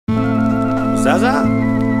Zaza?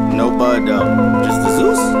 No bud though. Just the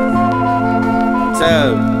Zeus?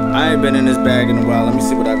 TeV, I ain't been in this bag in a while. Let me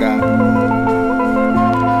see what I got.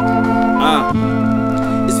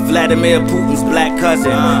 It's Vladimir Putin's black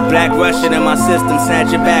cousin. Black Russian in my system,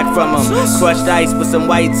 snatch it back from him. Crushed ice with some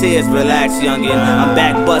white tears, relax youngin'. I'm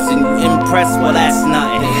back bustin', you impressed? Well that's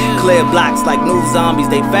nothing. Clear blocks like new zombies,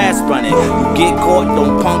 they fast running. You get caught,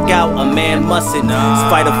 don't punk out, a man mustn't. It's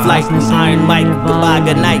fight or flight from Iron Mike, goodbye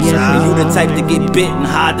good night. And you the type to get bit and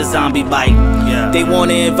hide the zombie bite. They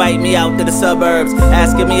wanna invite me out to the suburbs,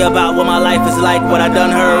 asking me about what my life is like, what I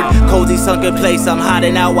done heard. Cozy sunken place, I'm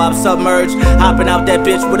hiding out while I'm submerged. Hopping out that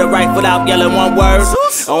bitch with a rifle out, yelling one word.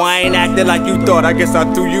 Oh, I ain't acting like you thought, I guess I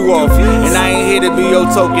threw you off. And I ain't here to be your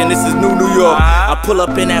token, this is New York. I pull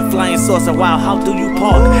up in that flying saucer, wow, how do you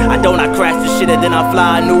park? I crash the shit and then I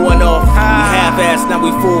fly a new one off. We half-assed, now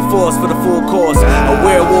we full force for the full course. A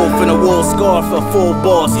werewolf in a wool scarf, a full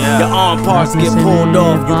boss. Your arm parts get pulled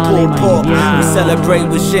off, you pulled pork. We celebrate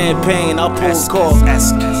with champagne, I pull cork.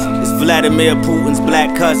 It's Vladimir Putin's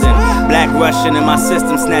black cousin. Black Russian in my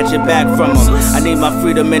system, snatch it back from him. I need my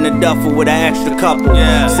freedom in the duffel with an extra couple.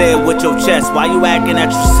 Say it with your chest, why you acting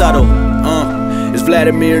extra subtle? It's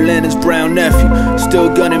Vladimir Lenin's brown nephew,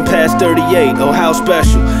 still gunning past 38, oh how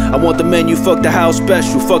special. I want the menu, fuck the house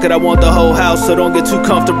special. Fuck it, I want the whole house, so don't get too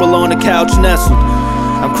comfortable on the couch nestled.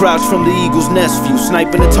 I'm crouched from the eagle's nest view,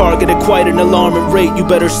 sniping a target at quite an alarming rate. You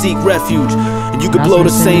better seek refuge, and you could blow the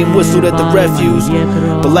same whistle that the refuse.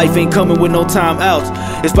 But life ain't coming with no time outs.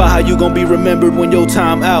 It's about how you gon' be remembered when your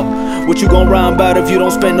time out. What you gon' rhyme about if you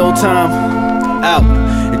don't spend no time out?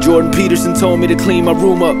 And Jordan Peterson told me to clean my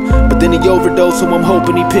room up, but then he overdosed, so I'm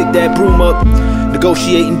hoping he picked that broom up.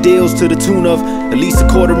 Negotiating deals to the tune of at least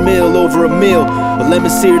 $250,000 over a meal, a lemon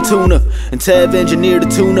seared tuna. And TeV engineered the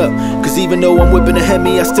tune up, cause even though I'm whipping a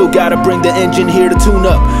Hemi, I still gotta bring the engine here to tune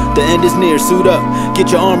up. The end is near, suit up,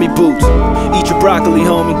 get your army boots, eat your broccoli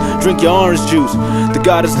homie, drink your orange juice. The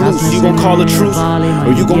God is loose, you gon' call a truce,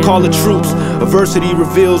 or you gon' call it troops. Adversity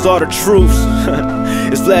reveals all the truths.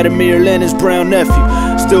 It's Vladimir Lenin's brown nephew,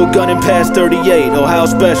 still gunning past 38, oh how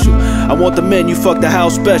special. I want the menu, fuck the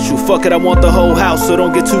house special. Fuck it, I want the whole house, so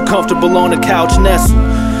don't get too comfortable on the couch nestle.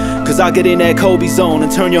 Cause I get in that Kobe zone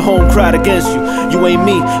and turn your home crowd against you. You ain't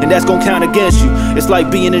me, and that's gon' count against you. It's like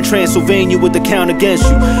being in Transylvania with the count against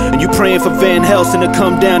you, and you praying for Van Helsing to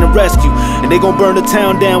come down and rescue. And they gon' burn the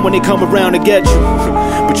town down when they come around to get you.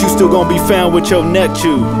 But you still gon' be found with your neck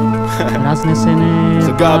chewed.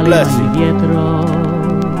 So God bless you.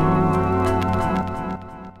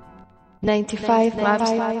 95.